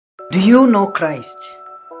Do you know Christ?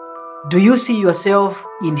 Do you see yourself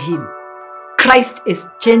in Him? Christ is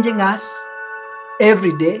changing us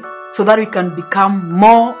every day so that we can become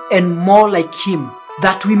more and more like Him,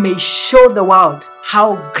 that we may show the world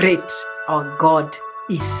how great our God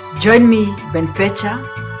is. Join me, Ben Fetcher,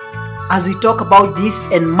 as we talk about this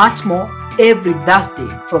and much more every Thursday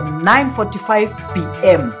from 9:45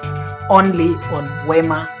 p.m. only on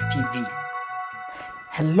Wema TV.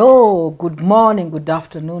 Hello, good morning, good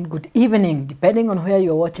afternoon, good evening, depending on where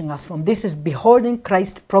you're watching us from. This is Beholding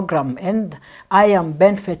Christ program, and I am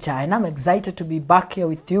Ben Fetcher, and I'm excited to be back here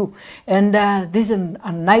with you. And this is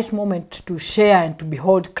a nice moment to share and to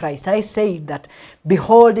behold Christ. I say that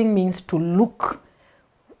beholding means to look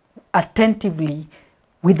attentively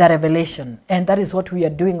with a revelation, and that is what we are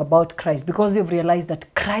doing about Christ, because we've realized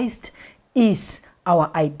that Christ is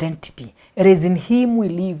our identity. It is in Him we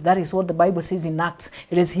live. That is what the Bible says in Acts.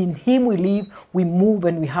 It is in Him we live, we move,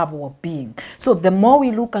 and we have our being. So the more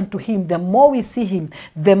we look unto Him, the more we see Him,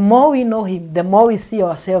 the more we know Him, the more we see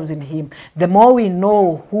ourselves in Him, the more we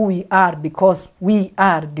know who we are, because we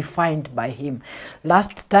are defined by Him.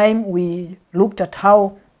 Last time we looked at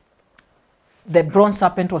how the bronze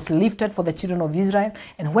serpent was lifted for the children of Israel,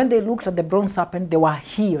 and when they looked at the bronze serpent, they were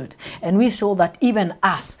healed. And we saw that even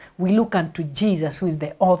us, we look unto Jesus, who is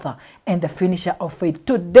the author and the finisher of faith.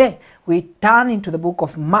 Today, we turn into the book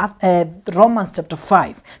of Romans chapter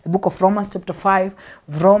 5. The book of Romans chapter 5,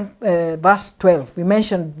 verse 12. We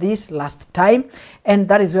mentioned this last time, and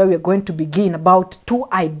that is where we are going to begin, about two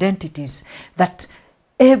identities that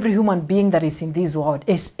every human being that is in this world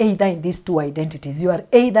is either in these two identities. You are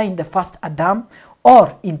either in the first Adam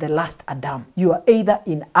or in the last Adam. You are either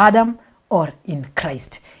in Adam or in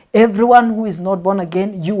Christ. Everyone who is not born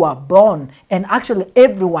again, you are born. And actually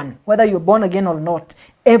everyone, whether you're born again or not,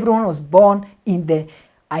 everyone was born in the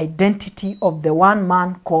identity of the one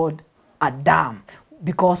man called Adam,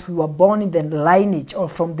 because we were born in the lineage, or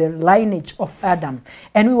from the lineage of Adam.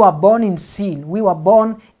 And we were born in sin. We were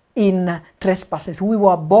born in trespasses. We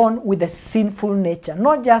were born with a sinful nature,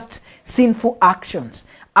 not just sinful actions.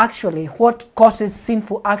 Actually, what causes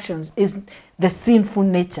sinful actions is the sinful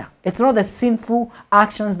nature. It's not the sinful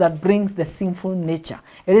actions that brings the sinful nature.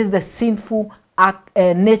 It is the sinful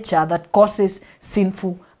nature that causes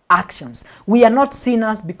sinful actions. We are not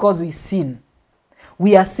sinners because we sin.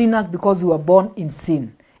 We are sinners because we were born in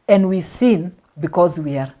sin. And we sin because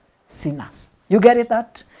we are sinners. You get it,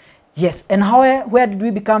 that? Yes. And where did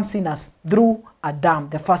we become sinners? Through Adam,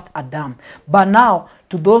 the first Adam. But now,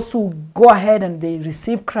 to those who go ahead and they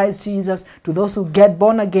receive Christ Jesus, to those who get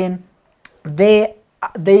born again, they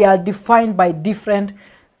are defined by a different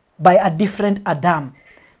Adam,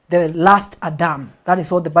 the last Adam. That is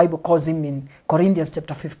what the Bible calls him in Corinthians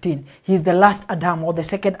chapter 15. He is the last Adam, or the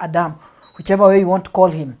second Adam, whichever way you want to call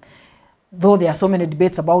him. Though there are so many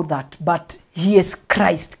debates about that, but he is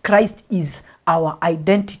Christ. Christ is our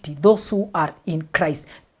identity, those who are in Christ.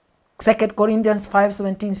 2 Corinthians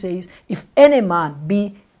 5:17 says, if any man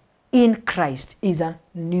be in Christ, is a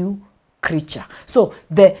new creature. So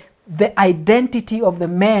the identity of the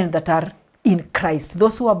men that are in Christ,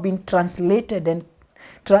 those who have been translated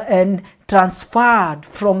and transferred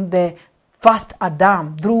from the first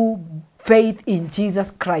Adam through faith in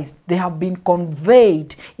Jesus Christ, they have been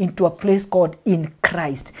conveyed into a place called in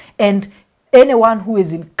Christ. And anyone who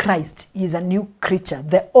is in Christ is a new creature.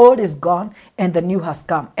 The old is gone and the new has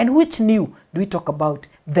come. And which new do we talk about?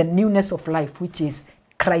 The newness of life, which is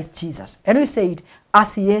Christ Jesus. And we said,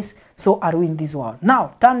 as He is, so are we in this world.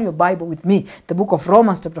 Now, turn your Bible with me. The book of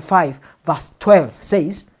Romans chapter 5, verse 12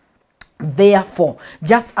 says, therefore,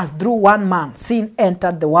 just as through one man sin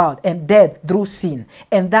entered the world, and death through sin,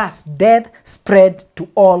 and thus death spread to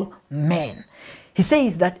all men. He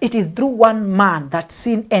says that it is through one man that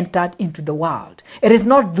sin entered into the world. It is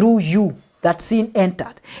not through you that sin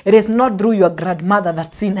entered. It is not through your grandmother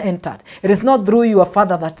that sin entered. It is not through your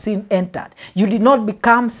father that sin entered. You did not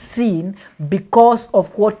become sin because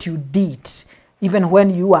of what you did, even when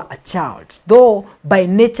you were a child. Though by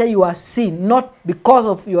nature you are sin, not because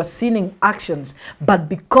of your sinning actions, but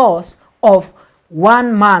because of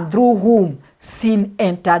one man through whom sin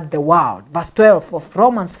entered the world. Verse 12 of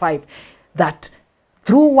Romans 5, that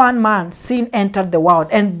through one man sin entered the world,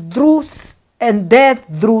 and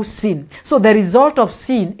death through sin. So the result of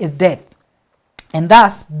sin is death. And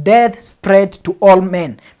thus death spread to all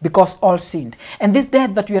men because all sinned. And this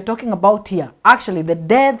death that we are talking about here, actually the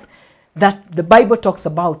death that the Bible talks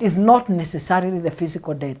about is not necessarily the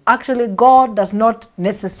physical death. Actually, God does not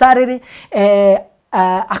necessarily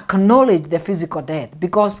acknowledge the physical death,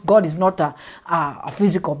 because God is not a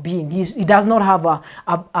physical being. He does not have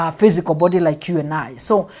a physical body like you and I.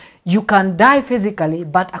 So you can die physically,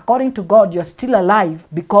 but according to God, you're still alive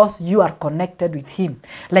because you are connected with him.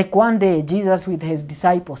 Like one day, Jesus with his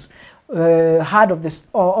disciples heard of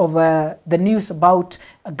the news about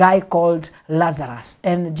a guy called Lazarus.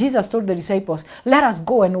 And Jesus told the disciples, let us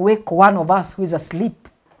go and wake one of us who is asleep.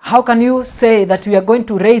 How can you say that we are going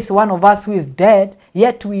to raise one of us who is dead,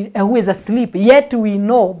 yet who is asleep, yet we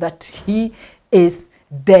know that he is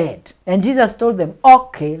dead? And Jesus told them,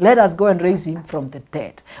 okay, let us go and raise him from the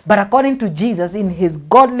dead. But according to Jesus, in his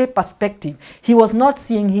godly perspective, he was not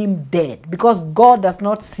seeing him dead, because God does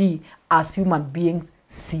not see as human beings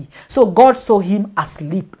see. So God saw him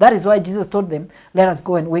asleep. That is why Jesus told them, let us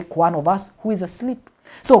go and wake one of us who is asleep.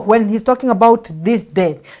 So when he's talking about this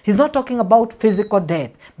death, he's not talking about physical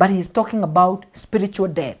death, but he's talking about spiritual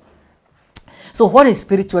death. So what is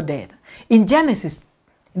spiritual death? In Genesis,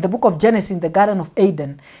 in the book of Genesis, in the Garden of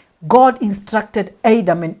Eden, God instructed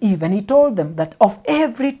Adam and Eve, and he told them that of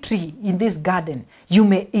every tree in this garden you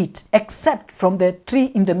may eat, except from the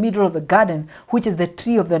tree in the middle of the garden, which is the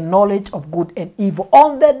tree of the knowledge of good and evil.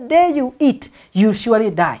 On the day you eat, you'll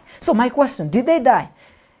surely die. So my question, did they die?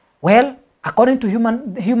 Well, according to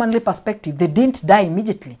humanly perspective, they didn't die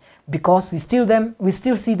immediately, because we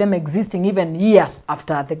still see them existing even years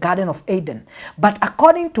after the Garden of Eden. But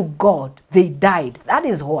according to God, they died. That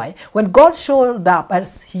is why when God showed up,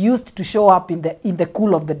 as he used to show up in the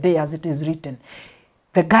cool of the day, as it is written,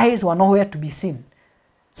 the guys were nowhere to be seen.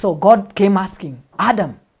 So God came asking,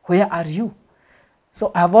 Adam, where are you?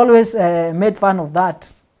 So I've always made fun of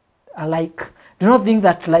that. Do not think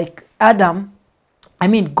that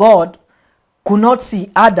God could not see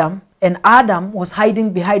Adam, and Adam was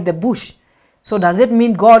hiding behind the bush. So does it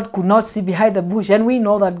mean God could not see behind the bush? And we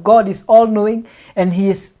know that God is all-knowing, and he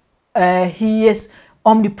is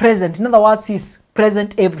omnipresent. In other words, he is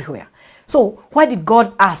present everywhere. So why did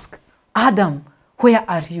God ask, Adam, where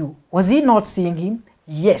are you? Was he not seeing him?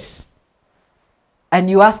 Yes. And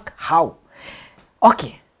you ask, how?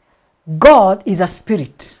 Okay, God is a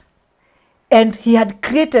spirit, and he had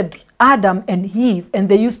created Adam and Eve, and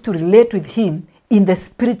they used to relate with him in the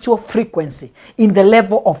spiritual frequency, in the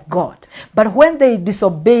level of God. But when they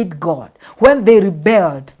disobeyed God, when they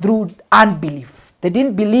rebelled through unbelief, they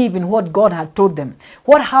didn't believe in what God had told them.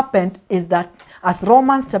 What happened is that, as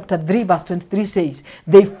Romans chapter 3 verse 23 says,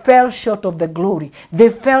 they fell short of the glory. They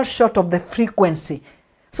fell short of the frequency.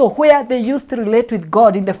 So where they used to relate with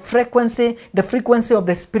God in the frequency of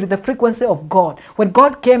the Spirit, the frequency of God, when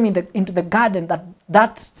God came into the garden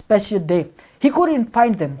that special day, he couldn't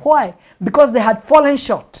find them. Why? Because they had fallen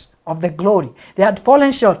short of the glory. They had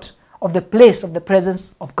fallen short of the place of the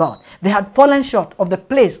presence of God. They had fallen short of the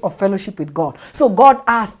place of fellowship with God. So God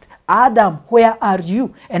asked, Adam, where are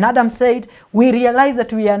you? And Adam said, we realized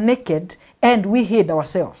that we are naked and we hid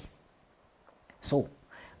ourselves. So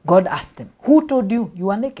God asked them, who told you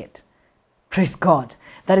you are naked? Praise God.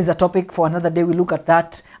 That is a topic for another day. We look at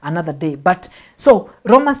that another day. But so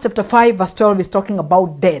Romans chapter 5 verse 12 is talking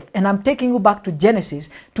about death. And I'm taking you back to Genesis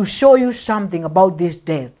to show you something about this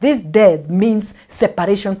death. This death means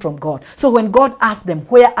separation from God. So when God asked them,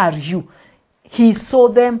 where are you? He saw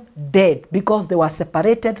them dead because they were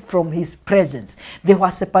separated from his presence. They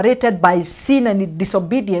were separated by sin and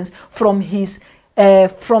disobedience from his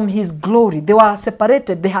glory. They were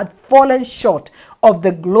separated. They had fallen short of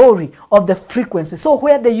the glory of the frequency. So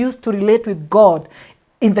where they used to relate with God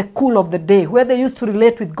in the cool of the day, where they used to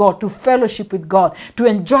relate with God, to fellowship with God, to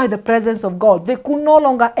enjoy the presence of God, they could no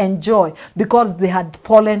longer enjoy because they had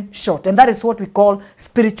fallen short. And that is what we call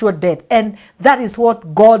spiritual death. And that is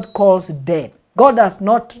what God calls death. God does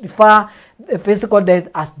not refer physical death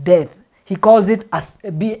as death. He calls it as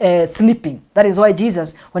sleeping. That is why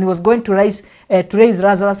Jesus, when he was going to raise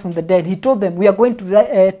Lazarus from the dead, he told them, we are going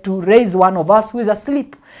to raise one of us who is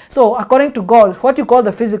asleep. So according to God, what you call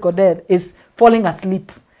the physical death is falling asleep.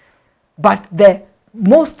 But the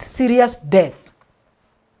most serious death,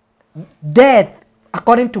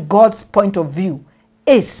 according to God's point of view,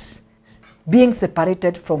 is being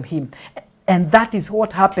separated from him. And that is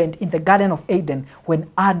what happened in the Garden of Eden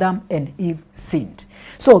when Adam and Eve sinned.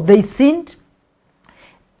 So they sinned.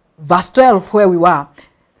 Verse 12, where we were.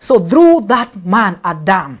 So through that man,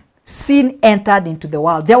 Adam, sin entered into the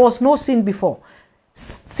world. There was no sin before.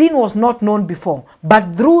 Sin was not known before.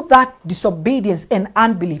 But through that disobedience and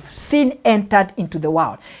unbelief, sin entered into the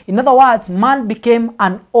world. In other words, man became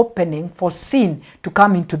an opening for sin to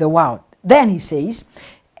come into the world. Then he says,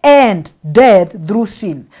 and death through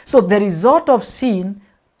sin. So the result of sin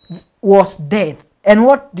was death. And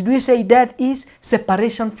what did we say death is?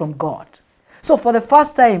 Separation from God. So for the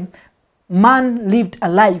first time, man lived a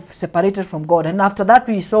life separated from God. And after that,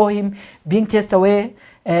 we saw him being chased away,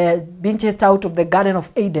 being chased out of the Garden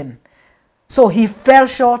of Eden. So he fell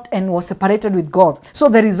short and was separated with God. So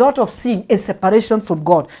the result of sin is separation from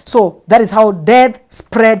God. So that is how death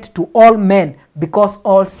spread to all men, because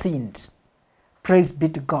all sinned. Praise be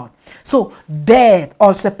to God. So death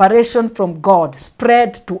or separation from God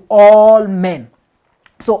spread to all men.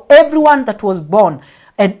 So everyone that was born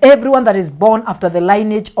and everyone that is born after the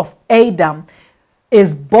lineage of Adam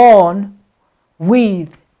is born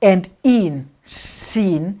with and in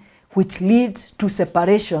sin, which leads to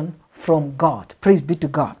separation from God. Praise be to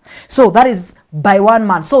God. So that is by one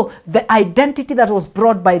man. So the identity that was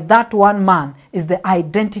brought by that one man is the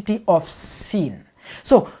identity of sin.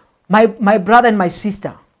 So my brother and my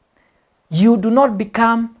sister, you do not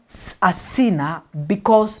become a sinner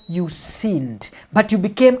because you sinned, but you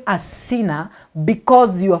became a sinner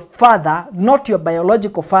because your father, not your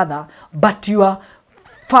biological father, but your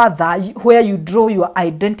father, where you draw your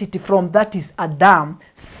identity from, that is Adam,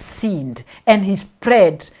 sinned, and he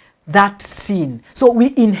spread that sin. So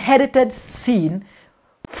we inherited sin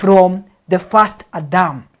from the first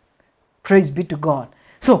Adam. Praise be to God.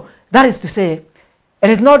 So that is to say, it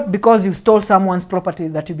is not because you stole someone's property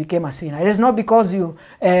that you became a sinner. It is not because you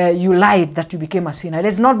lied that you became a sinner. It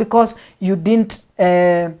is not because you didn't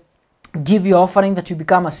give your offering that you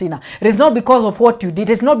become a sinner. It is not because of what you did.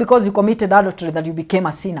 It is not because you committed adultery that you became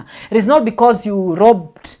a sinner. It is not because you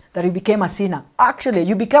robbed that you became a sinner. Actually,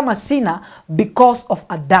 you became a sinner because of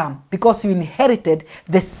Adam, because you inherited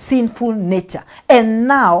the sinful nature. And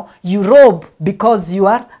now you rob because you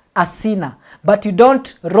are a sinner. But you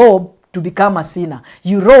don't rob to become a sinner.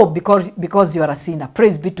 You rob because you are a sinner.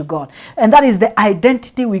 Praise be to God. And that is the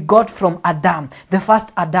identity we got from Adam, the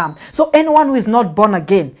first Adam. So anyone who is not born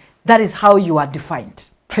again, that is how you are defined.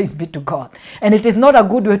 Praise be to God. And it is not a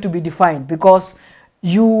good way to be defined, because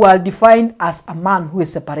you are defined as a man who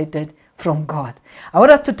is separated from God. I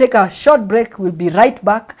want us to take a short break. We'll be right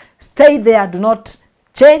back. Stay there. Do not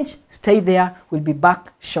change. Stay there. We'll be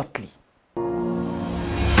back shortly.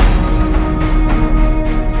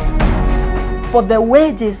 For the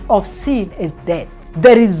wages of sin is death.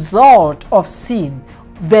 The result of sin,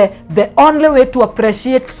 the only way to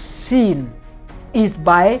appreciate sin is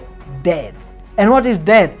by death. And what is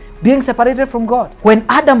death? Being separated from God. When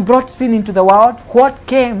Adam brought sin into the world, what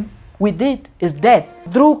came with it is death.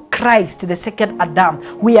 Through Christ, the second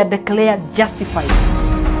Adam, we are declared justified.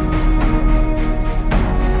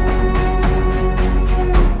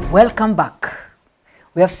 Welcome back.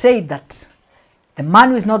 We have said that the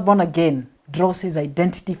man who is not born again draws his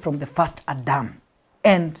identity from the first Adam.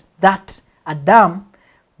 And that Adam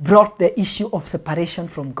brought the issue of separation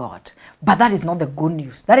from God. But that is not the good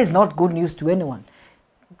news. That is not good news to anyone.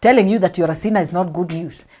 Telling you that you're a sinner is not good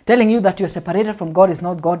news. Telling you that you're separated from God is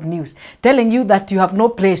not good news. Telling you that you have no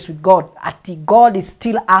place with God, God is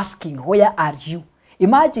still asking, where are you?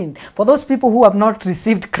 Imagine, for those people who have not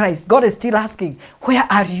received Christ, God is still asking, where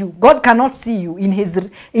are you? God cannot see you in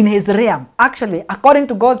his realm. Actually, according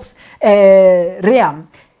to God's realm,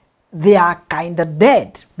 they are kind of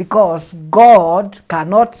dead, because God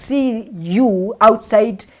cannot see you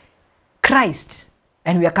outside Christ.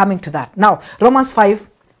 And we are coming to that. Now, Romans 5,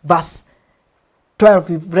 verse 12,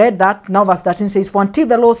 we've read that. Now verse 13 says, for until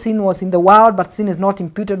the law, sin was in the world, but sin is not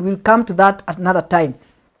imputed. We'll come to that at another time.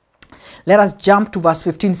 Let us jump to verse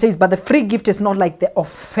 15. It says, but the free gift is not like the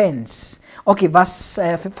offense. Okay, verse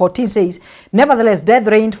 14 says, nevertheless, death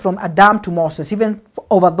reigned from Adam to Moses, even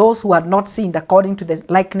over those who had not sinned, according to the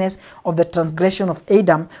likeness of the transgression of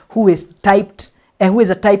Adam, who is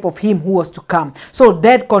a type of him who was to come. So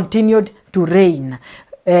death continued to reign.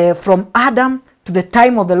 From Adam to the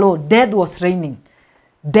time of the law, death was reigning.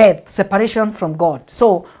 Death, separation from God.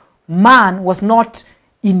 So man was not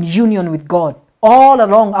in union with God. All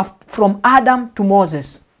along, from Adam to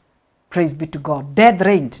Moses, praise be to God, death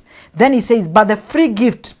reigned. Then he says, but the free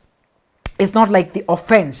gift is not like the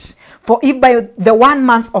offense. For if by the one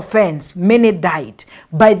man's offense many died,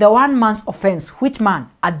 by the one man's offense, which man?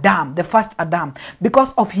 Adam, the first Adam.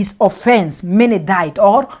 Because of his offense many died,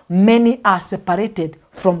 or many are separated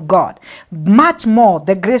from God. Much more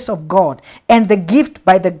the grace of God and the gift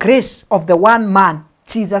by the grace of the one man,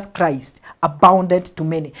 Jesus Christ, abounded to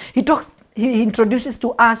many. He introduces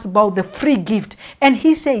to us about the free gift, and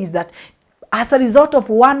he says that as a result of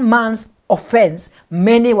one man's offense,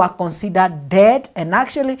 many were considered dead, and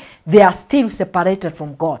actually they are still separated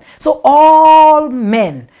from God. So all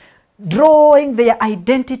men, drawing their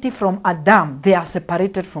identity from Adam, they are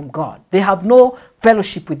separated from God. They have no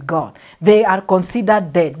fellowship with God. They are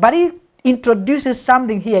considered dead. But he introduces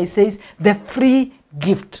something here. He says the free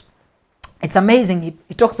gift. It's amazing.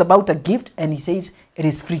 He talks about a gift and he says it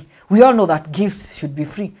is free. We all know that gifts should be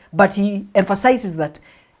free, but he emphasizes that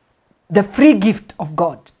the free gift of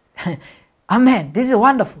God. Amen. This is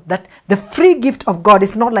wonderful, that the free gift of God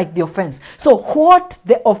is not like the offense. So what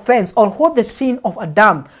the offense or what the sin of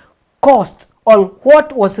Adam caused, or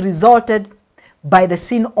what was resulted by the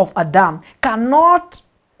sin of Adam, cannot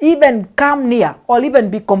even come near or even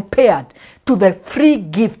be compared to the free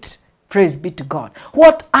gift. Praise be to God.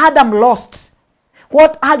 What Adam lost,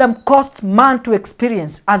 what Adam caused man to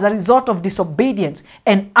experience as a result of disobedience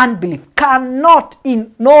and unbelief, cannot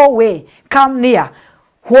in no way come near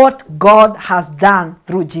what God has done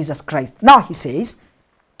through Jesus Christ. Now he says,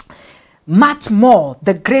 much more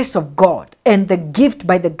the grace of God and the gift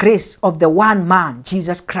by the grace of the one man,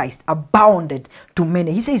 Jesus Christ, abounded to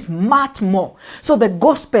many. He says much more. So the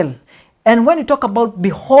gospel, and when you talk about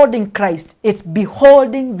beholding Christ, it's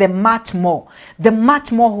beholding the much more. The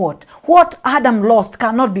much more what? What Adam lost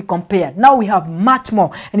cannot be compared. Now we have much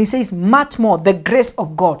more. And he says much more, the grace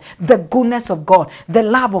of God, the goodness of God, the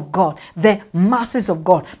love of God, the mercies of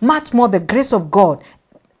God. Much more the grace of God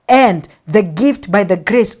and the gift by the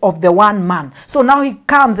grace of the one man. So now he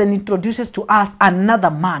comes and introduces to us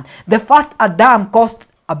another man. The first Adam caused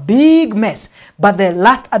a big mess, but the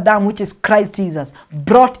last Adam, which is Christ Jesus,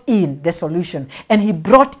 brought in the solution, and he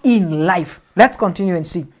brought in life. Let's continue and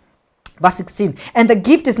see. Verse 16. And the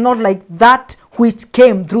gift is not like that which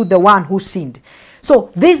came through the one who sinned.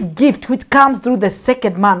 So this gift which comes through the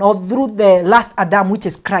second man, or through the last Adam, which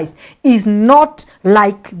is Christ, is not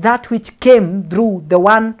like that which came through the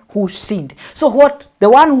one who sinned. So what the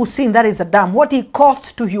one who sinned, that is Adam, what he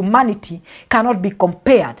caused to humanity cannot be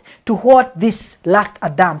compared to what this last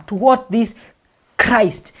Adam, to what this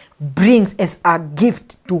Christ brings as a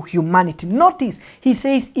gift to humanity. Notice, he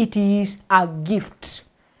says it is a gift,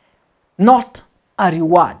 not a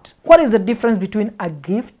reward. What is the difference between a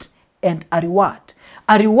gift and a reward?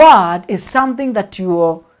 A reward is something that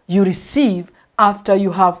you receive after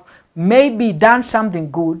you have maybe done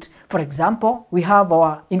something good. For example, we have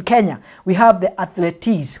in Kenya, we have the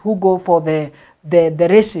athletes who go for the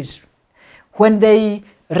races. When they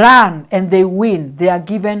run and they win, they are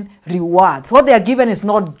given rewards. What they are given is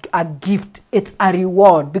not a gift, it's a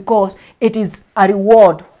reward, because it is a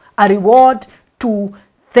reward to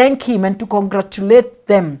thank him and to congratulate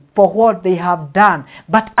them for what they have done.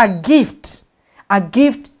 But a gift,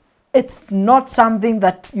 it's not something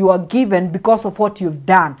that you are given because of what you've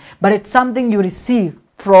done, but it's something you receive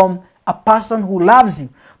from a person who loves you.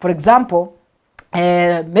 For example,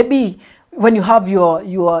 maybe when you have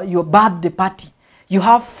your birthday party, you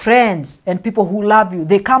have friends and people who love you.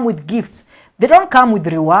 They come with gifts. They don't come with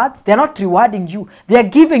rewards. They're not rewarding you. They are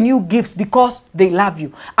giving you gifts because they love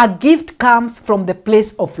you. A gift comes from the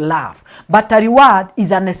place of love, but a reward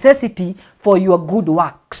is a necessity for your good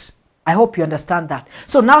works. I hope you understand that.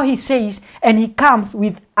 So now he says, and he comes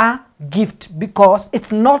with a gift because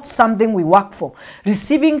it's not something we work for.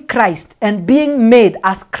 Receiving Christ and being made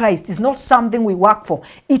as Christ is not something we work for.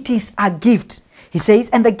 It is a gift. He says,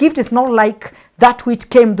 and the gift is not like that which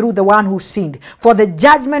came through the one who sinned. For the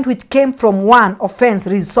judgment which came from one offense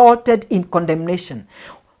resulted in condemnation.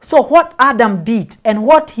 So what Adam did and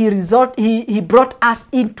what he brought us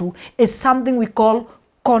into is something we call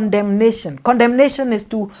condemnation. Condemnation is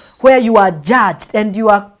to where you are judged and you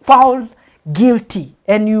are found guilty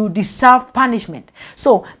and you deserve punishment.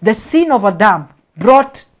 So the sin of Adam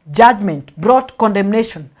brought judgment, brought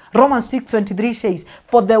condemnation. Romans 6:23 says,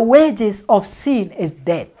 for the wages of sin is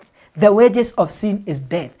death. The wages of sin is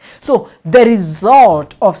death. So the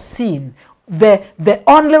result of sin, the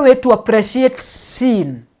only way to appreciate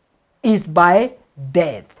sin is by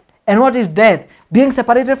death. And what is death? Being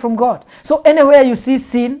separated from God. So anywhere you see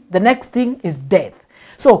sin, the next thing is death.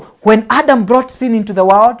 So when Adam brought sin into the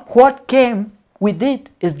world, what came with it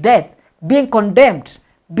is death. Being condemned,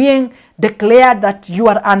 being declared that you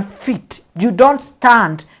are unfit. You don't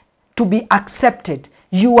stand to be accepted.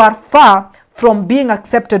 You are far from being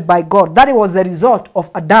accepted by God. That was the result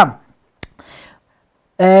of Adam.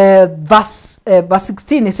 Verse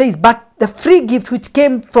 16, it says, but the free gift which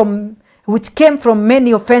which came from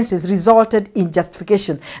many offenses, resulted in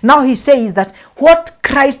justification. Now he says that what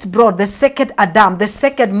Christ brought, the second Adam, the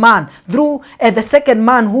second man, through the second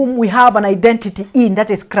man whom we have an identity in, that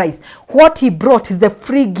is Christ. What he brought is the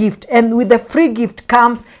free gift, and with the free gift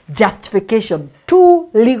comes justification. Two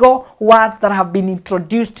legal words that have been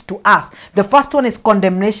introduced to us. The first one is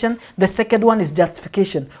condemnation. The second one is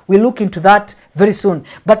justification. We'll look into that very soon.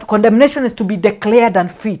 But condemnation is to be declared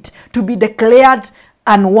unfit, to be declared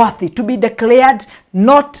unworthy, to be declared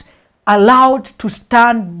not allowed to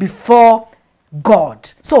stand before God.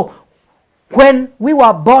 So when we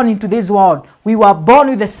were born into this world, we were born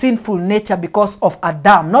with a sinful nature because of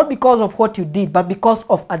Adam. Not because of what you did, but because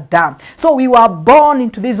of Adam. So we were born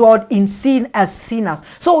into this world in sin as sinners.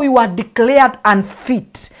 So we were declared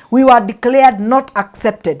unfit. We were declared not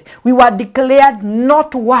accepted. We were declared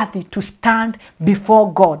not worthy to stand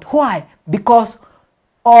before God. Why? Because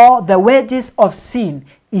all the wages of sin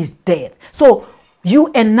is death. So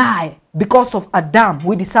you and I, because of Adam,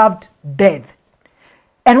 we deserved death.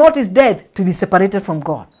 And what is death? To be separated from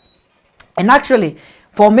God. And actually,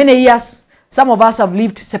 for many years, some of us have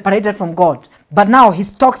lived separated from God. But now he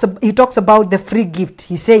talks about the free gift.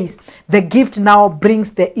 He says the gift now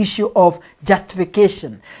brings the issue of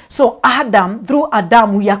justification. So through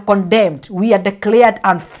Adam, we are condemned. We are declared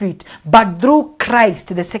unfit. But through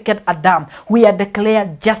Christ, the second Adam, we are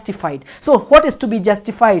declared justified. So what is to be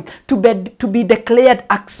justified? To be declared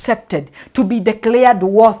accepted, to be declared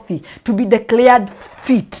worthy, to be declared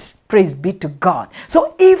fit. Praise be to God.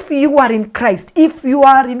 So if you are in Christ,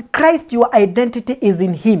 your identity is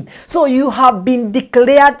in him. So you have been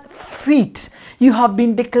declared fit. You have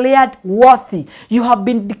been declared worthy. You have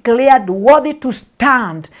been declared worthy to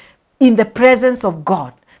stand in the presence of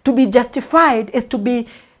God. To be justified is to be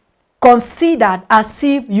considered as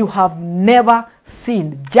if you have never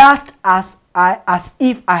sinned, just as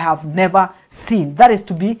if I have never sinned. That is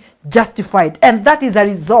to be justified. And that is a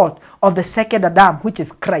result of the second Adam, which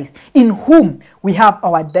is Christ, in whom we have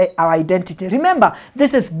our identity. Remember,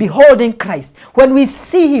 this is beholding Christ. When we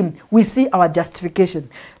see him, we see our justification.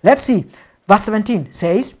 Let's see. Verse 17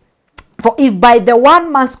 says, for if by the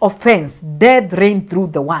one man's offense, death reigned through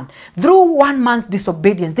the one. Through one man's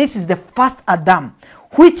disobedience, this is the first Adam,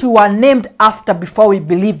 which we were named after before we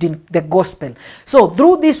believed in the gospel. So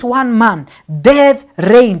through this one man, death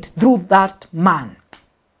reigned through that man.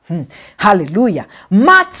 Hallelujah.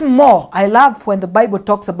 Much more. I love when the Bible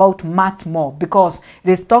talks about much more, because it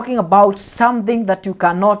is talking about something that you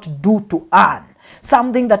cannot do to earn,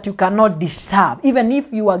 something that you cannot deserve. Even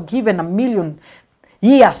if you are given 1,000,000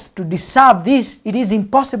 years to deserve this, it is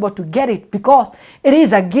impossible to get it, because it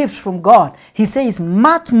is a gift from God. He says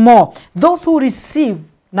much more. Those who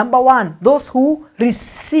receive, number one, those who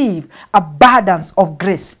receive abundance of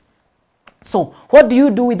grace. So what do you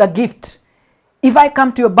do with a gift? If I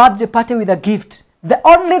come to your birthday party with a gift, the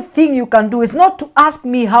only thing you can do is not to ask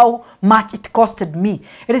me how much it costed me.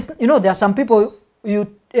 It is, there are some people, you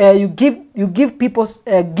give people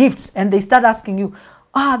gifts, and they start asking you,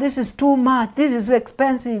 this is too much, this is so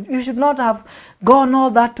expensive, you should not have gone all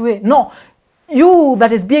that way. No, you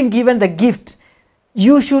that is being given the gift,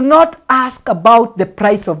 you should not ask about the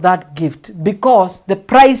price of that gift, because the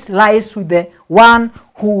price lies with the one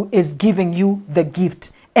who is giving you the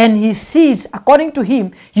gift. And he sees, according to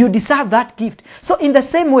him, you deserve that gift. So in the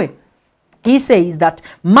same way, he says that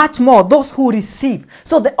much more those who receive.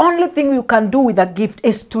 So the only thing you can do with a gift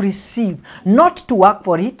is to receive, not to work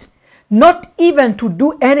for it, not even to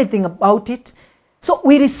do anything about it. So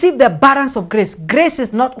we receive the abundance of grace. Grace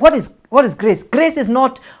is not, what is grace? Grace is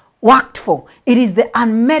not worked for. It is the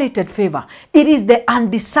unmerited favor. It is the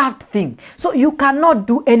undeserved thing. So you cannot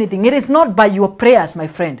do anything. It is not by your prayers, my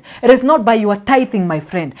friend. It is not by your tithing, my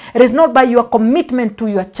friend. It is not by your commitment to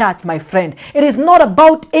your church, my friend. It is not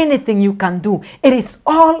about anything you can do. It is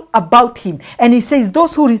all about him. And he says,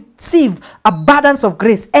 those who receive abundance of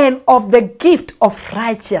grace and of the gift of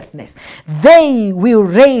righteousness, they will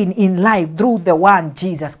reign in life through the one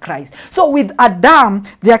Jesus Christ. So with Adam,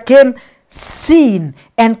 there came sin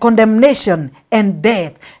and condemnation and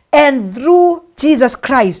death, and through Jesus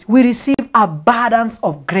Christ we receive abundance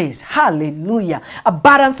of grace. Hallelujah.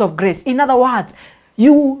 Abundance of grace. In other words,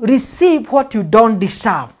 you receive what you don't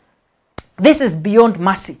deserve. This is beyond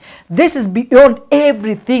mercy. This is beyond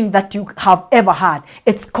everything that you have ever had.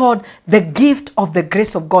 It's called the gift of the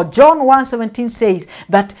grace of God. John 1:17 says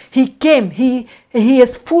that he came, he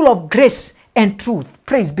is full of grace and truth.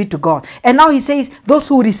 Praise be to God. And now he says, those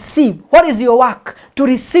who receive, what is your work? To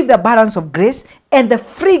receive the abundance of grace and the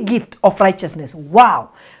free gift of righteousness. Wow.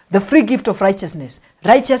 The free gift of righteousness.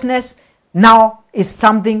 Righteousness now is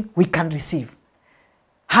something we can receive.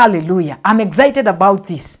 Hallelujah. I'm excited about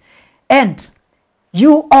this. And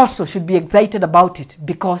you also should be excited about it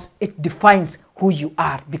because it defines who you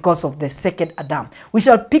are because of the second Adam. We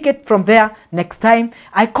shall pick it from there next time.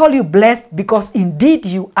 I call you blessed because indeed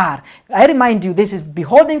you are. I remind you, this is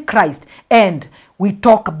Beholding Christ, and we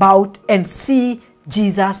talk about and see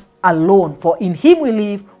Jesus alone. For in him we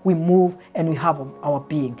live, we move, and we have our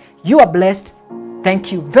being. You are blessed.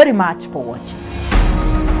 Thank you very much for watching.